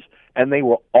teams, and they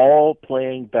were all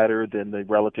playing better than the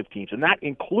relative teams. And that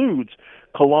includes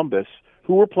Columbus,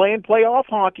 who were playing playoff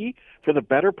hockey for the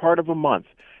better part of a month.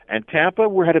 And Tampa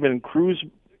had been in cruise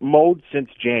mode since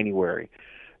January.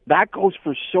 That goes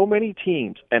for so many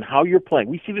teams and how you're playing.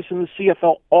 We see this in the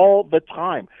CFL all the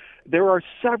time. There are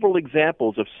several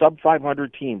examples of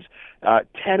sub-500 teams,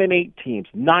 10-8 teams,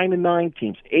 9-9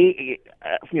 teams,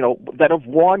 that have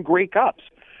won Grey Cups.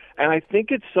 And I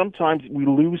think it's sometimes we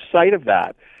lose sight of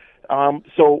that.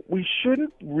 So we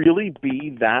shouldn't really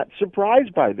be that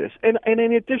surprised by this. And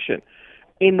in addition,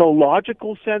 in the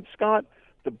logical sense, Scott,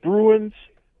 the Bruins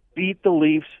beat the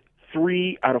Leafs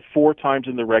 3 out of 4 times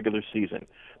in the regular season.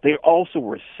 They also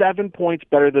were 7 points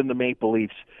better than the Maple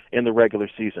Leafs in the regular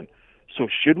season. So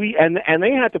should we, and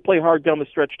they had to play hard down the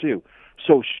stretch too.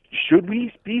 So should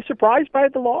we be surprised by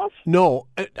the loss? No,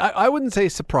 I wouldn't say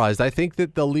surprised. I think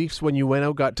that the Leafs, when you went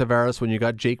out, got Tavares, when you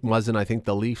got Jake Muzzin, I think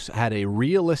the Leafs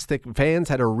fans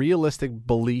had a realistic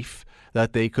belief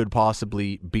that they could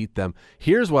possibly beat them.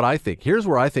 Here's what I think. Here's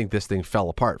where I think this thing fell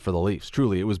apart for the Leafs.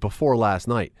 Truly, it was before last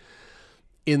night.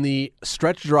 In the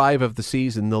stretch drive of the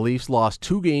season, the Leafs lost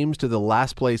 2 games to the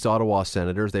last place Ottawa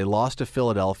Senators. They lost to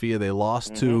Philadelphia. They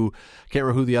lost to, can't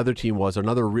remember who the other team was,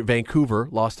 Vancouver,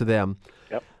 lost to them.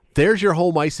 Yep. There's your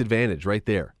home ice advantage right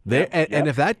there. And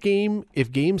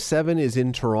if Game 7 is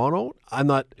in Toronto, I'm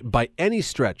not by any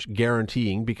stretch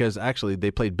guaranteeing, because actually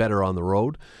they played better on the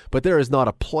road, but there is not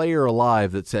a player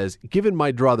alive that says, given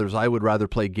my druthers, I would rather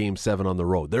play Game 7 on the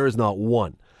road. There is not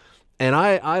one. And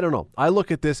I don't know. I look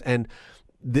at this and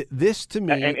this to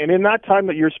me... And in that time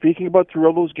that you're speaking about through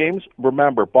all those games,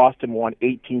 remember, Boston won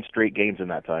 18 straight games in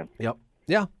that time. Yep.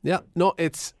 Yeah. No,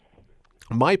 it's...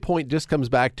 My point just comes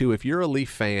back to, if you're a Leaf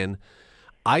fan,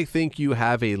 I think you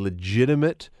have a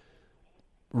legitimate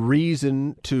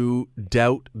reason to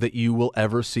doubt that you will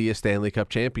ever see a Stanley Cup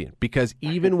champion. Because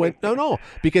even when...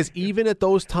 Because even at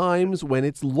those times when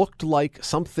it's looked like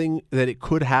something that it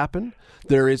could happen,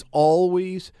 there is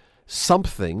always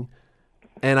something...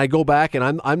 And I go back,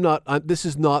 and I'm not. This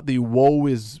is not the woe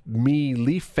is me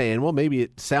Leaf fan. Well, maybe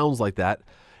it sounds like that,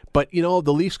 but the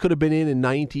Leafs could have been in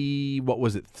 90. What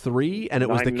was it, 3? And it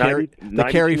was the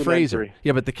Carey Fraser.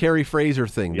 Yeah, but the Carey Fraser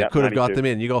thing that could have got them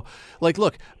in. You go,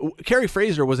 look, Carey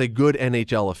Fraser was a good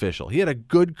NHL official. He had a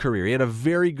good career. He had a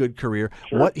very good career.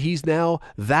 Sure. What he's now,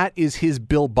 that is his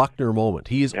Bill Buckner moment.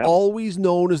 He is always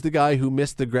known as the guy who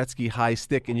missed the Gretzky high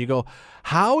stick. And you go,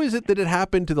 how is it that it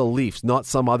happened to the Leafs, not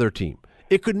some other team?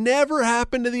 It could never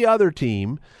happen to the other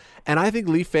team. And I think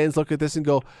Leaf fans look at this and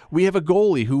go, we have a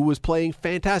goalie who was playing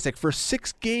fantastic. For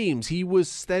 6 games, he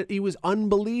was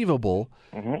unbelievable.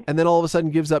 Mm-hmm. And then all of a sudden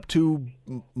gives up 2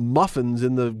 muffins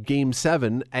in the Game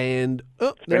 7. And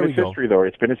there we go.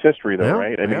 It's been his history, though,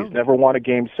 right? I mean, he's never won a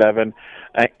Game 7.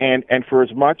 And for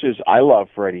as much as I love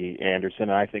Freddie Anderson,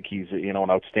 and I think he's an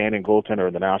outstanding goaltender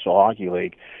in the National Hockey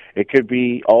League, it could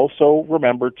be also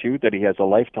remembered, too, that he has a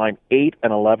lifetime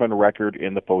 8-11 record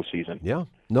in the postseason. Yeah.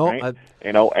 No, right?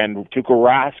 And Tuukka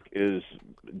Rask is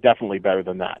definitely better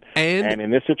than that. And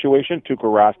in this situation, Tuukka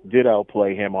Rask did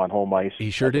outplay him on home ice.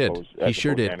 He sure did.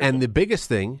 And the biggest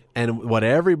thing, and what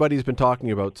everybody's been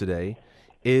talking about today,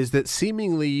 is that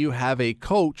seemingly you have a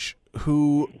coach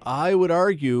who I would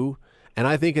argue, and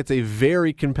I think it's a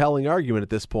very compelling argument at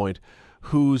this point,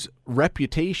 whose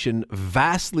reputation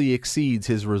vastly exceeds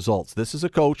his results. This is a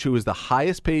coach who is the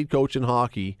highest paid coach in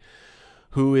hockey,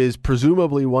 who is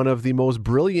presumably one of the most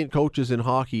brilliant coaches in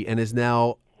hockey and has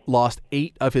now lost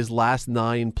 8 of his last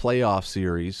 9 playoff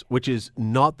series, which is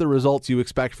not the results you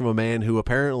expect from a man who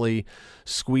apparently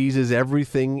squeezes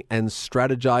everything and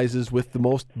strategizes with the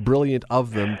most brilliant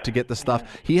of them to get the stuff.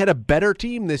 He had a better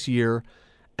team this year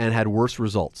and had worse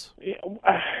results.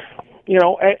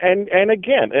 And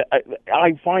again,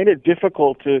 I find it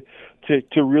difficult to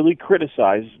really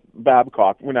criticize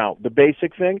Babcock. Now, the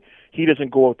basic thing, he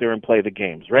doesn't go out there and play the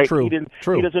games, right? True.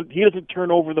 He doesn't turn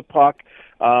over the puck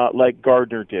like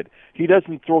Gardner did. He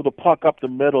doesn't throw the puck up the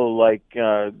middle like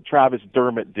Travis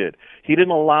Dermott did. He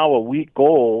didn't allow a weak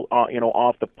goal,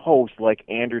 off the post like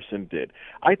Anderson did.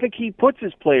 I think he puts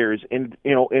his players in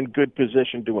good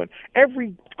position to win.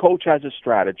 Every coach has a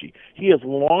strategy. He has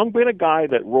long been a guy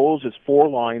that rolls his 4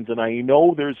 lines, and I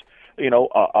know there's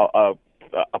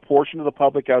a portion of the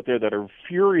public out there that are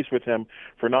furious with him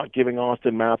for not giving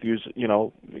Austin Matthews,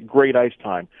 great ice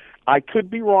time. I could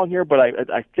be wrong here, but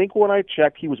I think when I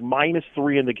checked, he was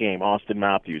 -3 in the game, Austin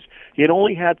Matthews. He had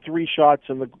only had 3 shots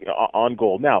on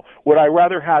goal. Now, would I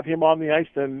rather have him on the ice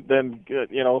than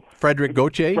Frederic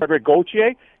Gauthier? Frederic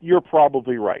Gauthier? You're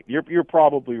probably right. You're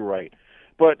probably right.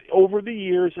 But over the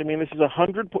years, I mean, this is a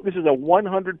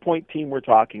 100-point team we're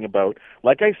talking about.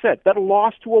 Like I said, that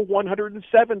lost to a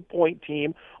 107-point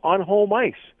team on home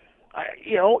ice.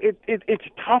 It's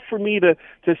tough for me to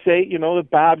say, that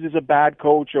Babs is a bad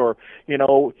coach or,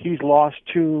 he's lost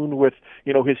tune with,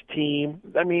 his team.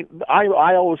 I mean,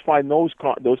 I always find those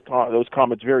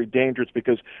comments very dangerous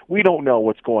because we don't know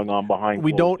what's going on behind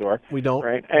closed door. We don't.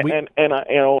 Right? And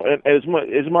as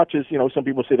much as, some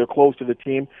people say they're close to the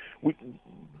team,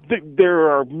 there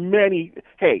are many.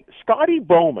 Hey, Scotty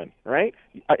Bowman, right?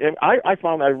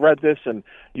 I read this, and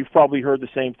you've probably heard the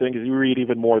same thing because you read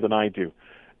even more than I do.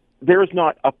 There is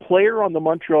not a player on the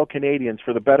Montreal Canadiens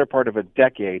for the better part of a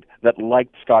decade that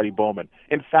liked Scotty Bowman.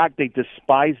 In fact, they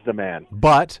despised the man.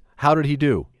 But how did he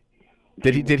do?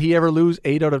 Did he ever lose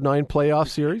 8 out of 9 playoff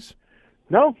series?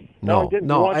 No, he didn't.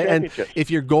 No. And if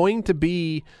you're going to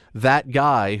be that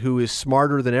guy who is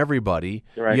smarter than everybody,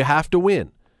 right, you have to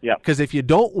win. Yeah. Because if you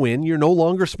don't win, you're no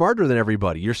longer smarter than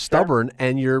everybody. You're stubborn,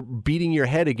 and you're beating your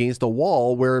head against a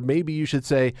wall where maybe you should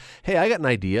say, hey, I got an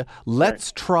idea.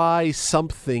 Let's try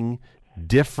something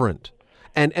different.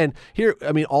 And here,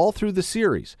 I mean, all through the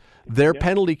series, their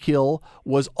penalty kill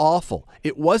was awful.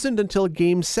 It wasn't until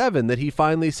Game 7 that he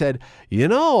finally said,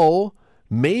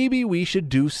 maybe we should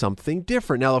do something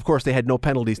different. Now, of course, they had no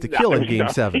penalties to kill in Game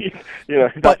 7.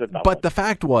 But the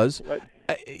fact was,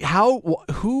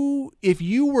 if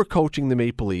you were coaching the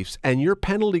Maple Leafs and your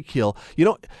penalty kill,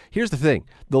 here's the thing.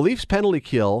 The Leafs penalty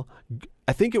kill,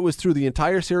 I think it was through the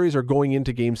entire series or going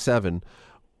into Game 7,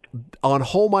 on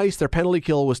home ice, their penalty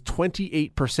kill was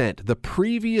 28%. The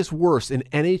previous worst in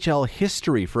NHL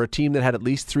history for a team that had at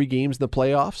least 3 games in the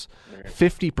playoffs,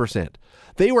 50%.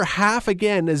 They were half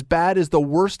again as bad as the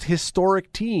worst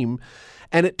historic team,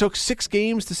 and it took 6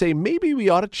 games to say, maybe we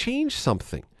ought to change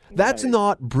something. That's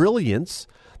not brilliance.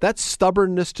 That's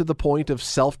stubbornness to the point of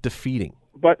self-defeating.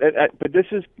 But this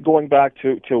is going back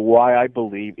to why I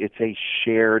believe it's a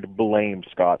shared blame,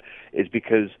 Scott, is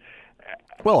because.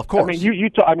 Well, of course.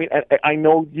 I mean, I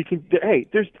know you can. Hey,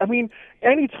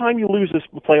 anytime you lose this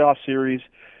playoff series,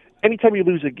 anytime you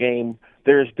lose a game,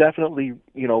 there's definitely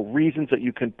reasons that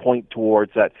you can point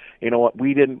towards that. You know what,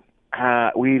 we didn't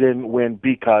win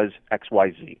because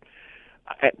XYZ.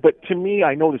 But to me,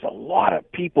 I know there's a lot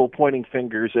of people pointing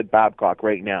fingers at Babcock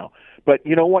right now. But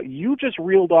you know what? You just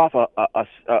reeled off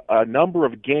a number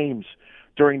of games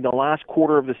during the last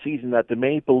quarter of the season that the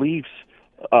Maple Leafs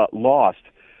lost.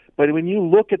 But when you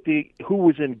look at who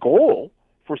was in goal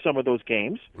for some of those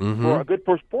games, for a good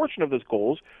portion of those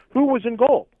goals, who was in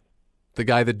goal? The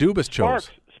guy that Dubas chose.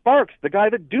 Sparks, the guy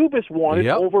that Dubas wanted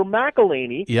over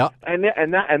McElhaney. Yep. And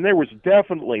there was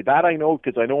definitely, that I know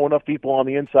because I know enough people on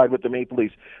the inside with the Maple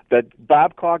Leafs, that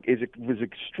Babcock was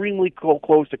extremely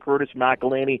close to Curtis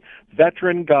McElhaney,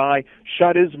 veteran guy,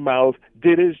 shut his mouth,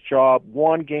 did his job,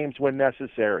 won games when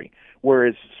necessary.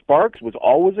 Whereas Sparks was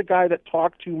always a guy that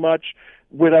talked too much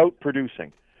without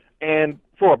producing. And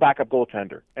for a backup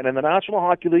goaltender. And in the National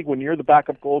Hockey League, when you're the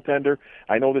backup goaltender,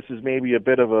 I know this is maybe a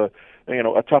bit of a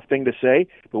tough thing to say,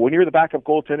 but when you're the backup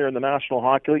goaltender in the National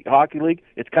Hockey League,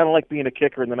 it's kind of like being a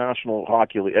kicker in the National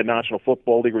Hockey League, National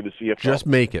Football League, or the CFL. Just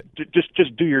make it.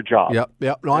 Just do your job. Yep.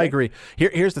 No, right? I agree.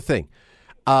 Here's the thing.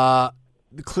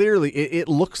 Clearly, it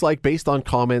looks like, based on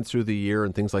comments through the year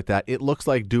and things like that, it looks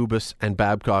like Dubas and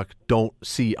Babcock don't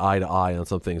see eye to eye on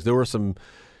some things. There were some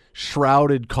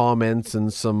shrouded comments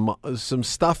and some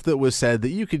stuff that was said that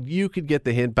you could get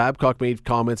the hint. Babcock made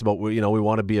comments about, we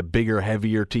want to be a bigger,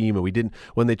 heavier team, and we didn't.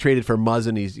 When they traded for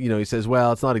Muzzin, he says,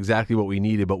 well, it's not exactly what we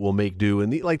needed, but we'll make do.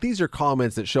 And these are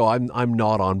comments that show I'm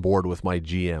not on board with my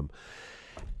GM.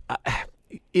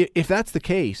 If that's the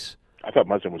case, I thought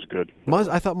Muzzin was good.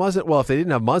 I thought Muzzin. Well, if they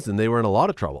didn't have Muzzin, they were in a lot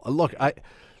of trouble. Look,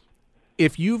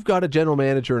 if you've got a general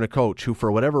manager and a coach who,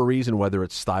 for whatever reason, whether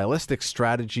it's stylistic,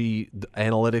 strategy,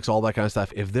 analytics, all that kind of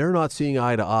stuff, if they're not seeing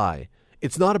eye to eye,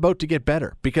 it's not about to get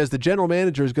better, because the general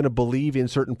manager is going to believe in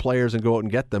certain players and go out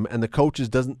and get them, and the coach is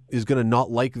going to not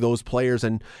like those players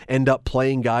and end up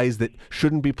playing guys that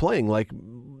shouldn't be playing, like,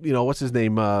 what's his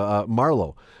name,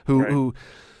 Marlowe, who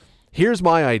here's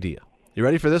my idea. You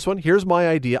ready for this one? Here's my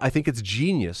idea. I think it's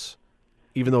genius,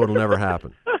 even though it'll never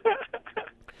happen.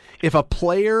 If a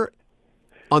player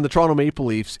on the Toronto Maple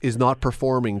Leafs is not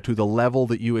performing to the level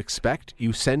that you expect,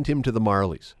 you send him to the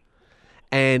Marlies.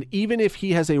 And even if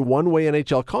he has a one-way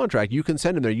NHL contract, you can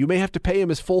send him there. You may have to pay him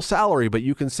his full salary, but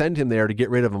you can send him there to get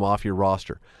rid of him off your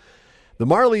roster. The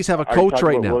Marlies have a coach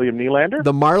right now. William Nylander?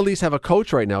 The Marlies have a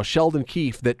coach right now, Sheldon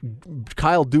Keefe, that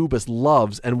Kyle Dubas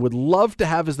loves and would love to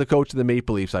have as the coach of the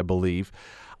Maple Leafs, I believe.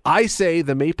 I say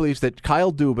the Maple Leafs, that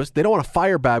Kyle Dubas, they don't want to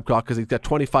fire Babcock because he's got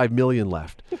 $25 million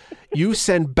left. You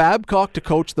send Babcock to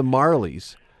coach the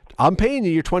Marlies. I'm paying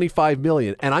you your $25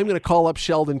 million, and I'm going to call up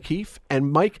Sheldon Keefe.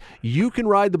 And Mike, you can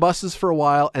ride the buses for a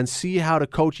while and see how to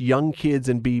coach young kids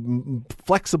and be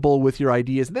flexible with your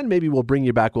ideas. And then maybe we'll bring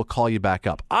you back. We'll call you back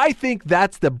up. I think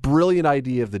that's the brilliant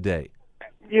idea of the day.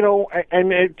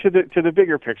 And to the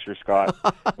bigger picture, Scott.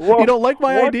 Well, you don't like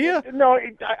my idea? No,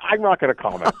 I'm not going to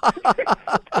comment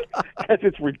because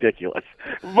it's ridiculous.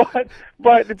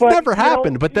 But it's never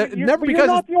happened. But never, because you're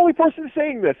not the only person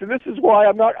saying this, and this is why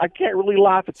I can't really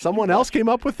laugh at. Someone else came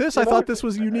up with this. I thought this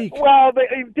was unique. Well,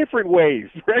 in different ways,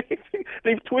 right?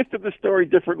 They've twisted the story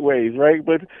different ways, right?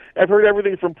 But I've heard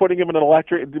everything from putting him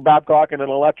in Babcock in an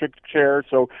electric chair.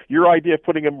 So your idea of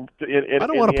putting him in I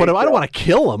don't want to put him. I don't want to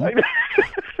kill him.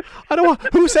 I don't want.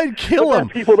 Who said kill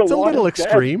him? It's a little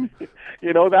extreme.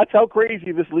 That's how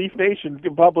crazy this Leaf Nation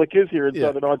public is here in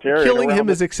Southern Ontario. Killing him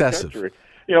is excessive.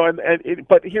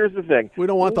 But here's the thing: we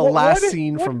don't want the last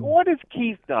scene from. What has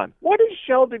Keith done? What has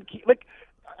Sheldon Keith?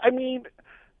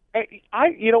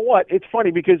 You know what? It's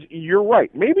funny because you're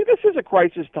right. Maybe this is a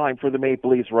crisis time for the Maple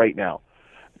Leafs right now,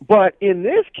 but in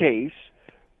this case,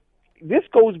 this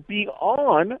goes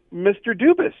beyond Mr.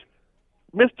 Dubas.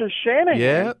 Mr. Shanahan.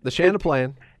 Yeah, the Shanahan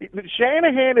plan.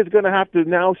 Shanahan is going to have to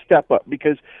now step up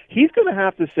because he's going to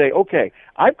have to say, okay,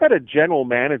 I've got a general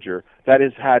manager that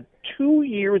has had 2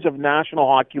 years of National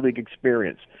Hockey League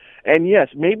experience. And yes,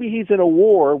 maybe he's in a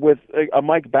war with a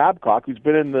Mike Babcock who's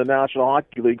been in the National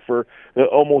Hockey League for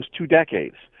almost 2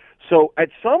 decades. So at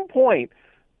some point,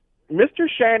 Mr.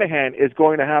 Shanahan is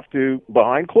going to have to,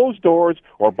 behind closed doors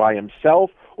or by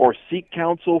himself or seek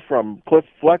counsel from Cliff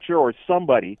Fletcher or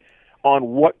somebody, on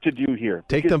what to do here.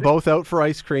 Take them both out for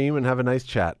ice cream and have a nice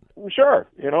chat. Sure.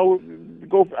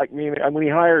 When he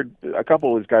hired a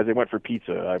couple of these guys, they went for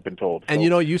pizza, I've been told. And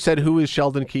you said, who is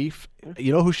Sheldon Keefe?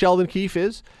 You know who Sheldon Keefe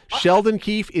is? Sheldon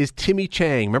Keefe is Timmy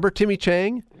Chang. Remember Timmy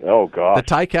Chang? Oh, gosh. The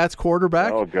Ticats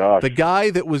quarterback? Oh, gosh. The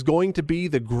guy that was going to be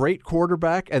the great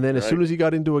quarterback, and then as soon as he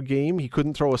got into a game, he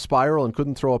couldn't throw a spiral and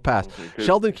couldn't throw a pass.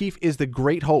 Sheldon Keefe is the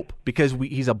great hope because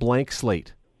he's a blank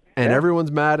slate. And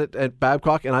everyone's mad at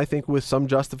Babcock, and I think with some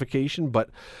justification. But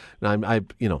I'm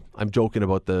joking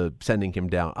about the sending him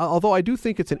down. Although I do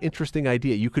think it's an interesting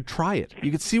idea. You could try it.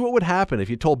 You could see what would happen if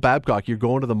you told Babcock you're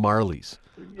going to the Marlies.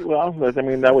 Well,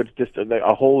 that was just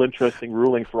a whole interesting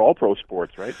ruling for all pro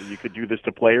sports, right? That you could do this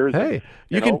to players. Hey,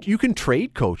 you can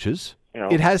trade coaches.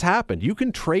 It has happened. You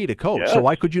can trade a coach. Yes. So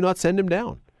why could you not send him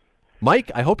down?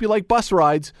 Mike, I hope you like bus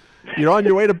rides. You're on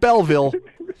your way to Belleville.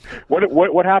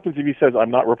 What happens if he says, I'm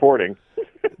not reporting?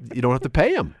 You don't have to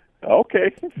pay him.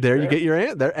 Okay. There you get your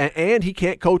answer. And he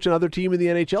can't coach another team in the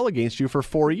NHL against you for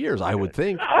 4 years, I would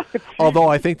think. Although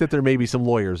I think that there may be some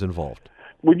lawyers involved.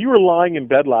 When you were lying in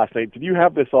bed last night, did you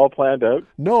have this all planned out?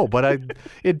 No, but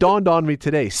it dawned on me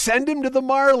today. Send him to the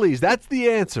Marlies. That's the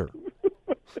answer.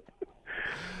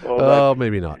 Oh,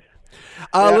 maybe not.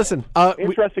 Listen.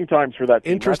 Interesting times for that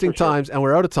team. Interesting times, and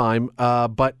we're out of time.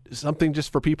 But something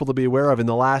just for people to be aware of. In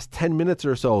the last 10 minutes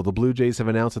or so, the Blue Jays have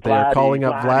announced that they are calling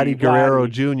up Vladdy Guerrero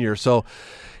Jr. So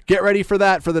get ready for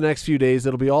that for the next few days.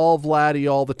 It'll be all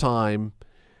Vladdy all the time.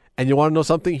 And you want to know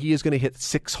something? He is going to hit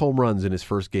 6 home runs in his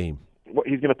first game. What,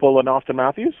 he's going to pull an Austin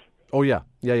Matthews? Oh, yeah.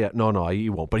 No, he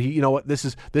won't. But you know what? This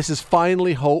is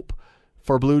finally hope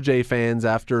for Blue Jay fans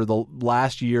after the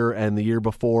last year and the year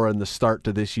before and the start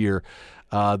to this year.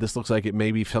 This looks like it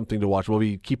may be something to watch. We'll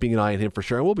be keeping an eye on him for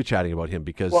sure, and we'll be chatting about him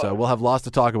because we'll have lots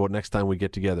to talk about next time we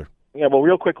get together. Yeah, well,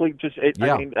 real quickly,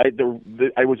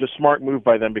 it was a smart move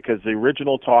by them because the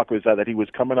original talk was that he was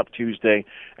coming up Tuesday,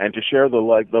 and to share the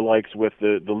likes with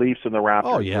the Leafs and the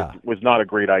Raptors was not a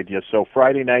great idea. So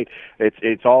Friday night,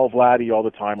 it's all Vladdy all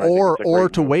the time. Or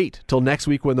to wait till next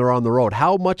week when they're on the road.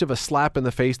 How much of a slap in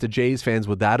the face to Jays fans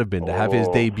would that have been to have his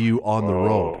debut on the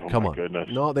road? Come on. Goodness.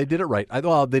 No, they did it right.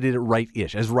 Well, they did it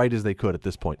right-ish, as right as they could at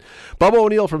this point. Bubba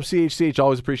O'Neil from CHCH,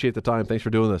 always appreciate the time. Thanks for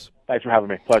doing this. Thanks for having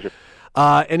me. Pleasure.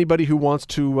 Anybody who wants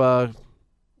to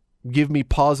give me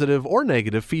positive or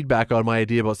negative feedback on my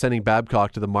idea about sending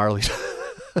Babcock to the Marlies,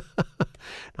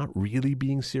 not really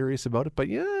being serious about it, but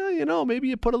maybe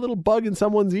you put a little bug in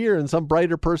someone's ear and some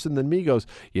brighter person than me goes,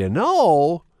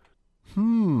 The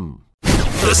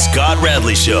Scott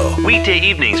Radley Show. Weekday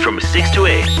evenings from 6 to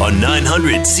 8 on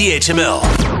 900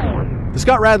 CHML. The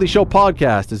Scott Radley Show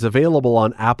podcast is available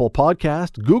on Apple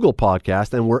Podcast, Google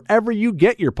Podcast, and wherever you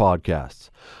get your podcasts.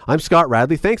 I'm Scott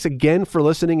Radley. Thanks again for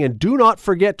listening, and do not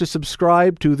forget to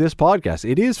subscribe to this podcast.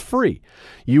 It is free.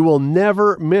 You will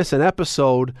never miss an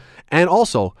episode, and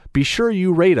also be sure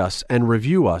you rate us and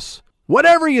review us.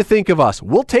 Whatever you think of us,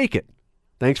 we'll take it.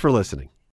 Thanks for listening.